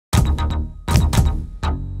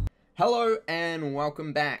Hello and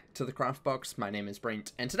welcome back to the TheCraftBox. My name is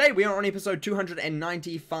Brent, and today we are on episode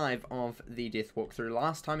 295 of the Death walkthrough.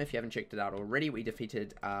 Last time, if you haven't checked it out already, we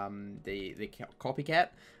defeated the copycat.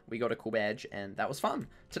 We got a cool badge, and that was fun.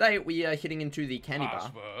 Today we are heading into the candy bar.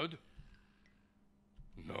 Password?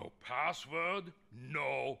 No password,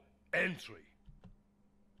 no entry.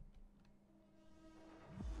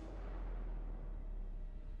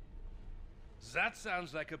 That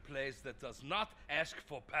sounds like a place that does not ask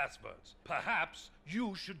for passwords. Perhaps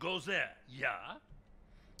you should go there, yeah?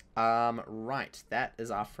 Right. That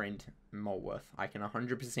is our friend Molworth. I can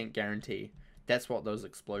 100% guarantee that's what those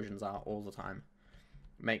explosions are all the time.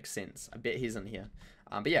 Makes sense. I bet he's in here.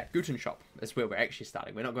 But yeah, Guten Shop is where we're actually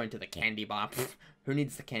starting. We're not going to the candy bar. Pfft, who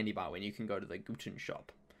needs the candy bar when you can go to the Guten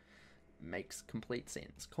Shop? Makes complete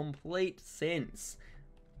sense. Complete sense.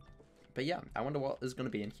 But yeah, I wonder what is going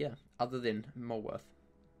to be in here, other than Molworth.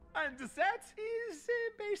 And that is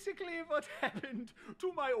basically what happened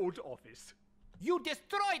to my old office. You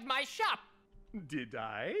destroyed my shop! Did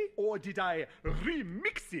I? Or did I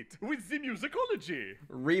remix it with the musicology?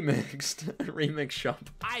 Remixed. Remix shop.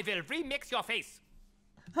 I will remix your face!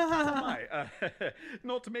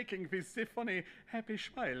 Not making these funny, happy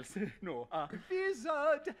smiles. No.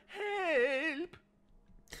 Wizard, help!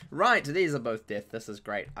 Right, these are both death. This is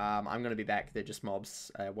great. I'm going to be back. They're just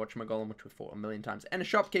mobs. Whatchamagolem, which we've fought a million times. And a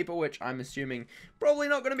shopkeeper, which I'm assuming probably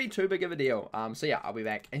not going to be too big of a deal. So yeah, I'll be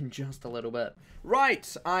back in just a little bit.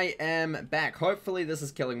 Right, I am back. Hopefully this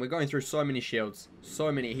is killing. We're going through so many shields.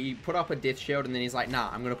 So many. He put up a death shield and then he's like, nah,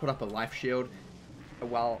 I'm going to put up a life shield.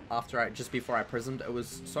 Well, just before I prisoned. It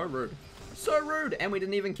was so rude. So rude. And we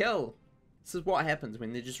didn't even kill. This is what happens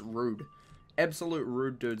when they're just rude. Absolute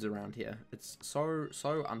rude dudes around here. It's so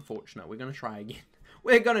unfortunate. We're gonna try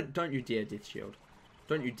again. Don't you dare death shield.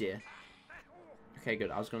 Don't you dare. Okay,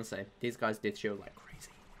 good. I was gonna say, these guys death shield like crazy.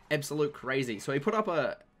 Absolute crazy. So he put up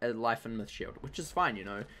a life and myth shield, which is fine, you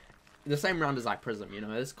know. The same round as I prism, you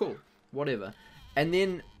know. It's cool. Whatever. And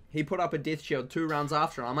then he put up a death shield 2 rounds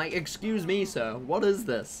after. I'm like, excuse me, sir. What is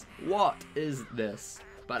this? What is this?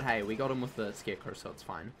 But hey, we got him with the scarecrow, so it's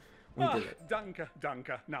fine. We did it. Danke,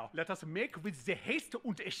 danke. Now, let us make with the haste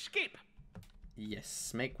and escape.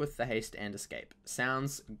 Yes, make with the haste and escape.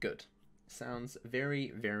 Sounds good. Sounds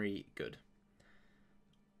very, very good.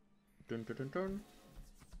 Dun dun dun dun.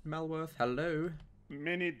 Molworth, hello.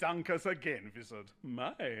 Many dankas again, Wizard.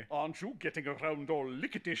 My, aren't you getting around all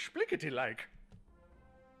lickety-splickety-like?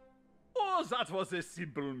 Oh, that was a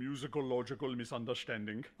simple musicological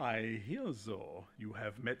misunderstanding. I hear, though, you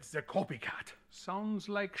have met the copycat. Sounds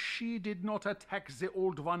like she did not attack the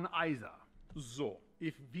old one either. So,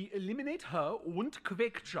 if we eliminate her and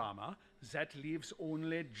Quackjammer, that leaves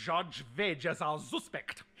only Judge Wedge as our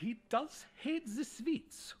suspect. He does hate the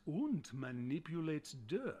sweets and manipulates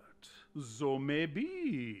dirt. So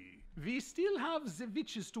maybe we still have the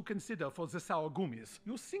witches to consider for the sour gummies.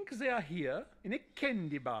 You think they are here in a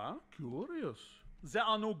candy bar? Curious. There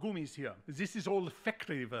are no gummies here. This is all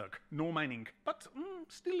factory work, no mining. But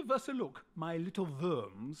still worth a look. My little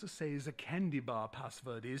worms say the candy bar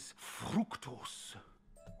password is fructose.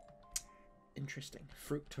 Interesting.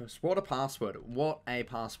 Fructose. What a password. What a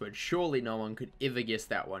password. Surely no one could ever guess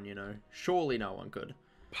that one, you know. Surely no one could.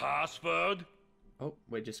 Password? Oh,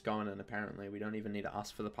 we're just going in apparently. We don't even need to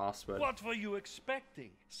ask for the password. What were you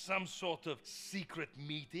expecting? Some sort of secret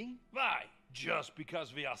meeting? Why? Just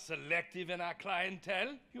because we are selective in our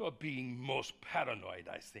clientele? You are being most paranoid,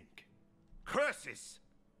 I think. Curses!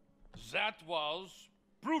 That was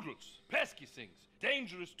Brutals, pesky things.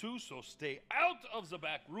 Dangerous too, so stay out of the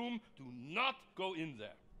back room. Do not go in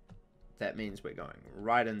there. That means we're going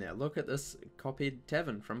right in there. Look at this copied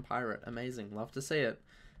tavern from Pirate. Amazing. Love to see it.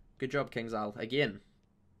 Good job, Kingsisle. Again.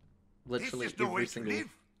 Literally this is the every way single... to live.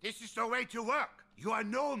 This is the way to work. You are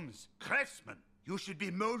gnomes, craftsmen. You should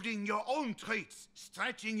be molding your own treats,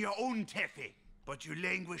 stretching your own taffy. But you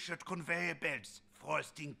languish at conveyor belts,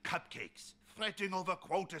 frosting cupcakes, fretting over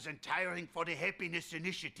quotas and tiring for the happiness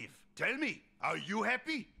initiative. Tell me, are you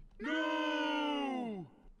happy? No!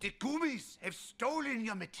 The Gummies have stolen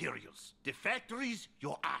your materials, the factories,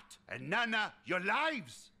 your art, and Nana, your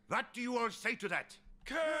lives. What do you all say to that?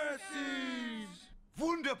 Curses!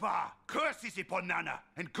 Wunderbar! Curses upon Nana,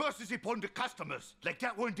 and curses upon the customers. Like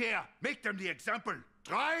that one there. Make them the example.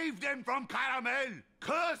 Drive them from Caramel!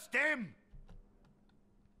 Curse them!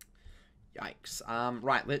 Yikes.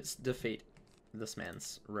 Right, let's defeat this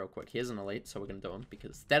man's real quick. Here's an elite, so we're going to do him,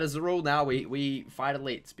 because that is the rule now. We fight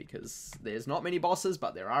elites, because there's not many bosses,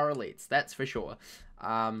 but there are elites. That's for sure.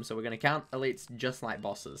 So we're going to count elites just like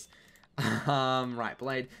bosses. Right,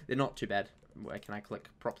 Blade. They're not too bad. Where can I click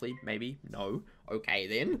properly? Maybe? No. Okay,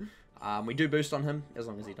 then. We do boost on him, as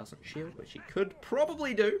long as he doesn't shield, which he could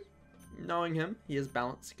probably do. Knowing him, he is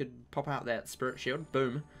balanced. He could pop out that spirit shield.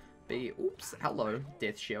 Boom. Oops, hello,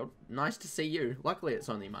 death shield. Nice to see you. Luckily, it's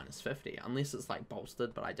only -50, unless it's, like,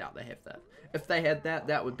 bolstered, but I doubt they have that. If they had that,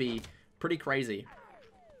 that would be pretty crazy.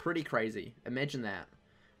 Pretty crazy. Imagine that.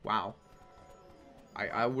 Wow.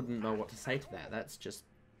 I wouldn't know what to say to that. That's just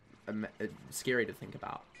scary to think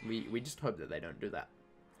about. We just hope that they don't do that.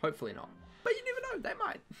 Hopefully not. But you never know, they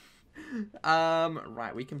might.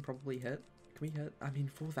 Right, we can probably hit. Can we hit? I mean,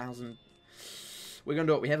 4,000. We're gonna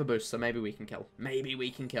do it. We have a boost, so maybe we can kill. Maybe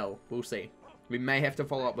we can kill. We'll see. We may have to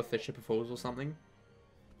follow up with the Ship of Fools or something.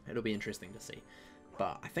 It'll be interesting to see.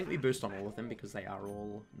 But I think we boost on all of them because they are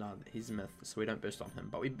all... No, he's a myth, so we don't boost on him.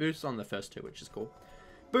 But we boost on the first two, which is cool.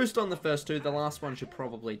 Boost on the first two. The last one should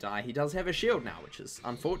probably die. He does have a shield now, which is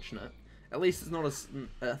unfortunate. At least it's not as...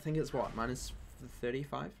 I think it's what? Minus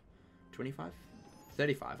 35? 25?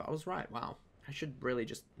 35. I was right. Wow. I should really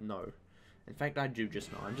just know. In fact, I do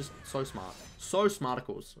just know. I'm just so smart. So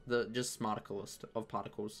smarticles. The just smarticalest of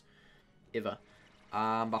particles ever.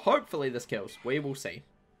 But hopefully this kills. We will see.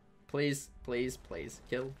 Please, please, please.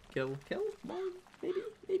 Kill, kill, kill. Come on. Maybe,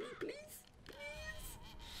 maybe, please. Please.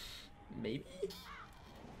 Maybe.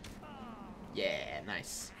 Yeah,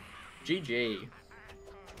 nice. GG.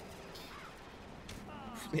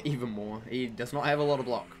 Even more. He does not have a lot of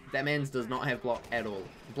block. That man's does not have block at all.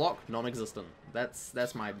 Block, non-existent.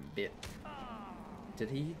 That's my bet. Did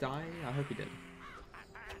he die? I hope he did.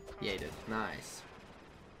 Yeah, he did. Nice.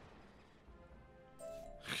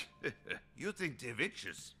 You think the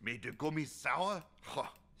witches made the gummies sour? Huh,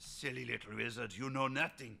 silly little wizard, you know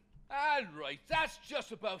nothing. All right, that's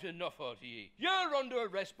just about enough out of ye. You're under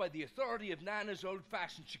arrest by the authority of Nana's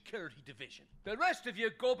old-fashioned security division. The rest of you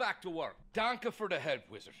go back to work. Danke for the help,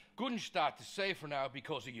 wizard. Couldn't start to say for now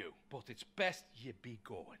because of you, but it's best you be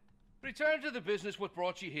going. Return to the business what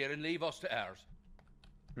brought you here and leave us to ours.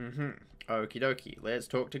 Okie dokie. Let's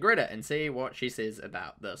talk to Greta and see what she says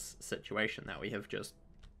about this situation that we have just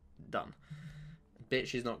done. Bet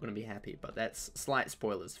she's not going to be happy, but that's slight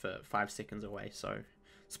spoilers for 5 seconds away, so...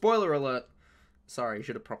 Spoiler alert. Sorry,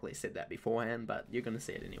 should have probably said that beforehand, but you're going to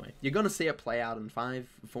see it anyway. You're going to see it play out in 5,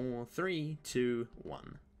 4, 3, 2,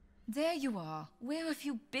 1. There you are. Where have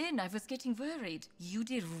you been? I was getting worried. You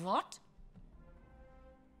did what?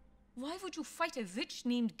 Why would you fight a witch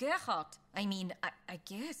named Gerhard? I mean, I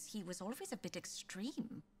guess he was always a bit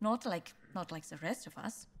extreme. Not like the rest of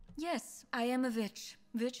us. Yes, I am a witch.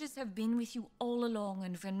 Witches have been with you all along,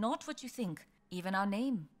 and we're not what you think. Even our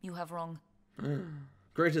name, you have wrong.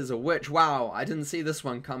 Greta's a witch. Wow, I didn't see this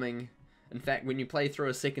one coming. In fact, when you play through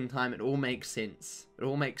a second time, it all makes sense. It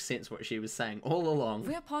all makes sense what she was saying all along.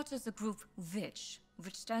 We're part of the group WITCH,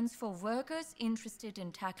 which stands for Workers Interested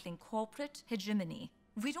in Tackling Corporate Hegemony.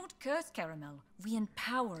 We don't curse Caramel, we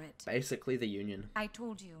empower it. Basically the union. I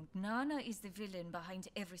told you, Nana is the villain behind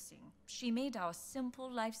everything. She made our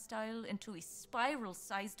simple lifestyle into a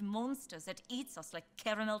spiral-sized monster that eats us like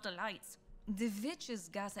caramel delights. The witches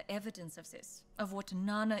gather evidence of this, of what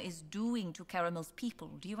Nana is doing to Caramel's people,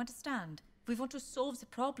 do you understand? We want to solve the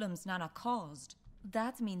problems Nana caused.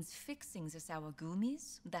 That means fixing the sour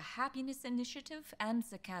goomies, the happiness initiative, and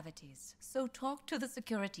the cavities. So talk to the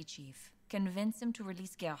security chief. Convince him to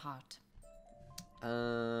release Gerhard.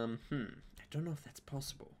 I don't know if that's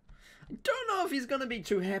possible. I don't know if he's gonna be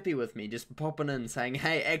too happy with me just popping in saying,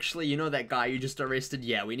 hey, actually, you know that guy you just arrested?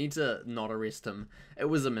 Yeah, we need to not arrest him. It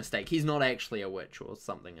was a mistake. He's not actually a witch or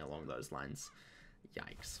something along those lines.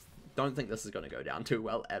 Yikes. Don't think this is gonna go down too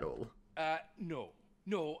well at all. No.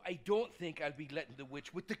 No, I don't think I'll be letting the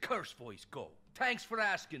witch with the curse voice go. Thanks for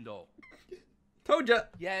asking, though. Told ya.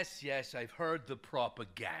 Yes, I've heard the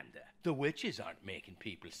propaganda. The witches aren't making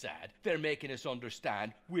people sad. They're making us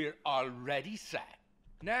understand we're already sad.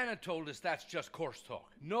 Nana told us that's just curse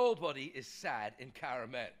talk. Nobody is sad in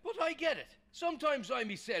Caramel. But I get it. Sometimes I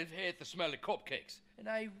myself hate the smell of cupcakes. And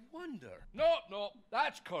I wonder... No,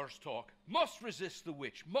 that's curse talk. Must resist the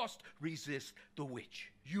witch. Must resist the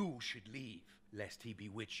witch. You should leave, lest he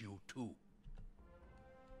bewitch you too.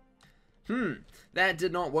 That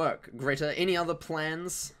did not work. Greta, any other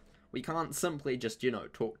plans? We can't simply just,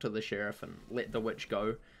 talk to the sheriff and let the witch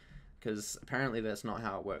go. Because apparently that's not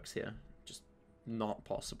how it works here. Just not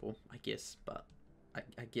possible, I guess. But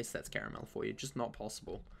I guess that's Caramel for you. Just not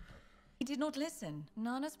possible. He did not listen.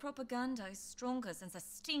 Nana's propaganda is stronger than the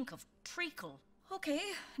stink of treacle. Okay,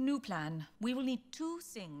 new plan. We will need 2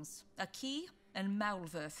 things. A key and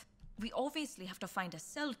Maulwurf. We obviously have to find a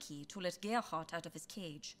cell key to let Gerhard out of his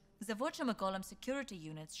cage. The Whatchamagolem security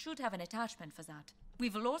units should have an attachment for that. We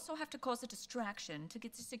will also have to cause a distraction to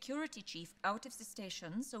get the security chief out of the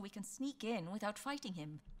station so we can sneak in without fighting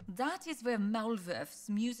him. That is where Malwerf's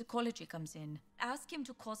musicology comes in. Ask him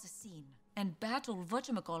to cause a scene and battle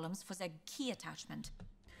whatchamagolems for their key attachment.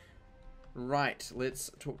 Right, let's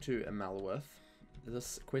talk to Malwerf.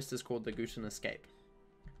 This quest is called the Guten Escape.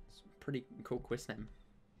 It's a pretty cool quest name.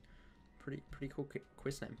 Pretty cool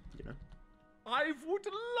quest name, you know. I would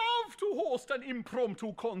love to host an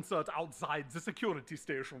impromptu concert outside the security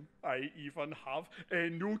station. I even have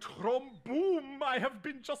a new trombone I have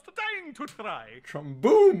been just dying to try.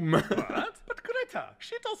 Tromboom! But Greta,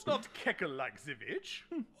 she does not cackle like the witch.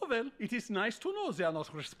 Oh well, it is nice to know they are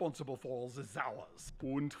not responsible for all the hours.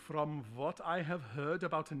 And from what I have heard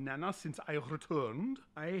about Nana since I returned,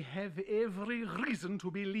 I have every reason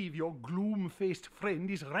to believe your gloom-faced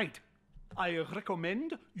friend is right. I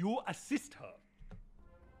recommend you assist her.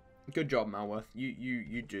 Good job, Malwerf.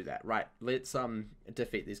 You do that. Right, let's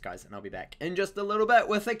defeat these guys and I'll be back in just a little bit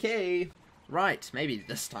with a key. Right, maybe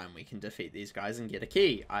this time we can defeat these guys and get a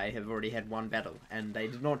key. I have already had one battle and they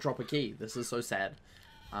did not drop a key. This is so sad.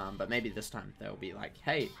 But maybe this time they'll be like,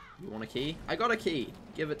 hey, you want a key? I got a key.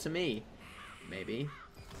 Give it to me. Maybe.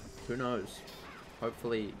 Who knows?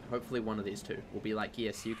 Hopefully one of these two will be like,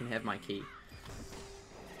 yes, you can have my key.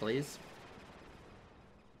 Please.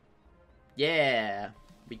 Yeah,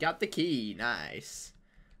 we got the key. Nice.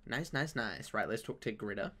 Nice. Right, let's talk to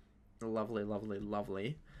Greta.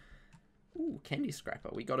 Lovely. Ooh, Candy Scrapper.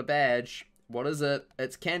 We got a badge. What is it?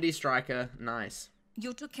 It's Candy Striker. Nice.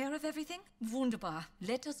 You took care of everything? Wunderbar.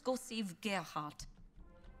 Let us go save Gerhard.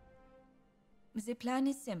 The plan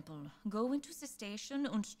is simple. Go into the station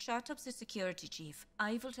and chat up the security chief.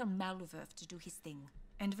 I will tell Malwerf to do his thing.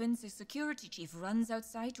 And when the security chief runs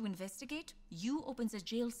outside to investigate, you open the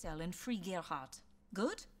jail cell and free Gerhard.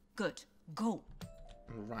 Good? Good. Go.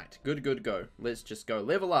 Right. Good, go. Let's just go.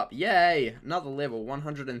 Level up. Yay! Another level.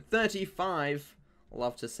 135.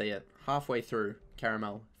 Love to see it. Halfway through.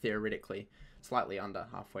 Caramel, theoretically. Slightly under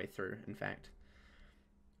halfway through, in fact.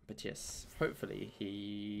 But yes, hopefully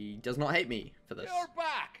he does not hate me for this. You're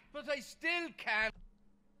back, but I still can't.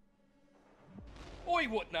 Oi,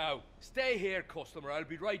 what now? Stay here, customer. I'll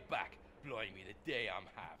be right back. Blimey, the day I'm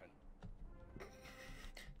having.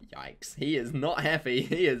 Yikes. He is not happy.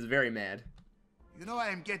 He is very mad. You know I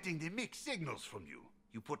am getting the mixed signals from you.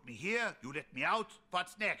 You put me here, you let me out.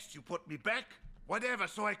 What's next? You put me back? Whatever,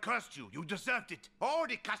 so I cursed you. You deserved it. All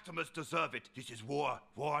the customers deserve it. This is war.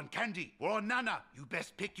 War on Candy. War on Nana. You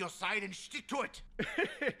best pick your side and stick to it.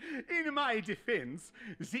 In my defense,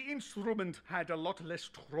 the instrument had a lot less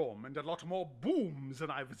trom and a lot more booms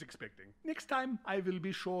than I was expecting. Next time, I will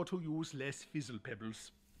be sure to use less fizzle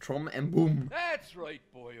pebbles. Trom and boom. That's right,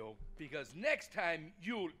 boyo. Because next time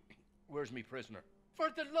you'll... Where's me prisoner? For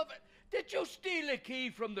the love of... Did you steal a key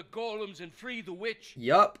from the golems and free the witch?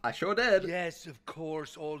 Yup, I sure did. Yes, of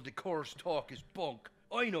course, all the curse talk is bunk.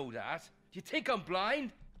 I know that. You think I'm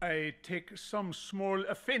blind? I take some small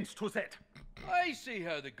offense to that. I see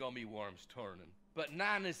how the gummy worm's turning. But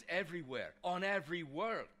Nana's everywhere, on every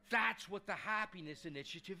world. That's what the Happiness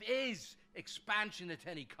Initiative is. Expansion at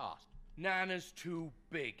any cost. Nana's too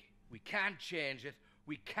big. We can't change it.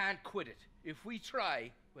 We can't quit it. If we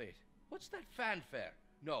try... Wait, what's that fanfare?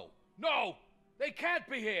 No, they can't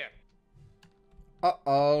be here.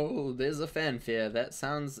 Uh-oh, there's a fanfare. That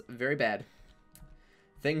sounds very bad.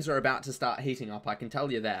 Things are about to start heating up, I can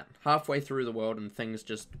tell you that. Halfway through the world and things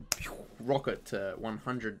just rocket to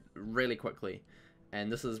 100 really quickly.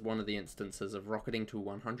 And this is one of the instances of rocketing to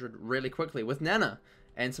 100 really quickly with Nana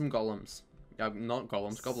and some golems. Not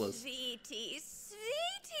golems, gobblers. Sweeties,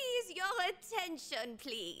 your attention,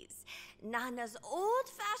 please. Nana's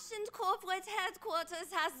old-fashioned corporate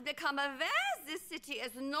headquarters has become aware this city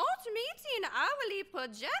is not meeting hourly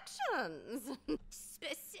projections.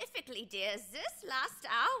 Specifically, dear, this last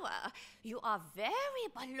hour, you are very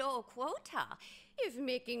below quota. If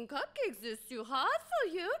making cupcakes is too hard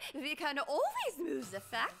for you, we can always move the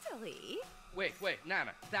factory. Wait,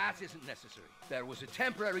 Nana, that isn't necessary. There was a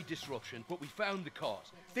temporary disruption, but we found the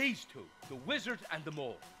cause. These two, the wizard and the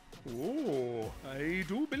mole. Oh, I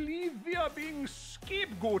do believe we are being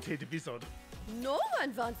scapegoated, Wizard. No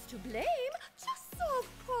one wants to blame, just solve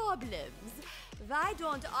problems. Why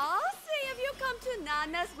don't all three of you come to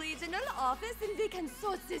Nana's regional office and we can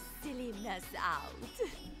sort this silly mess out?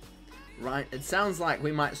 Right, it sounds like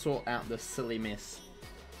we might sort out this silly mess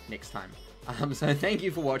next time. So thank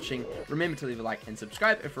you for watching. Remember to leave a like and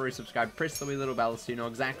subscribe. If you're already subscribed, press the wee little bell so you know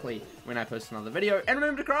exactly when I post another video. And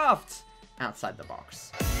remember to craft outside the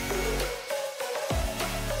box.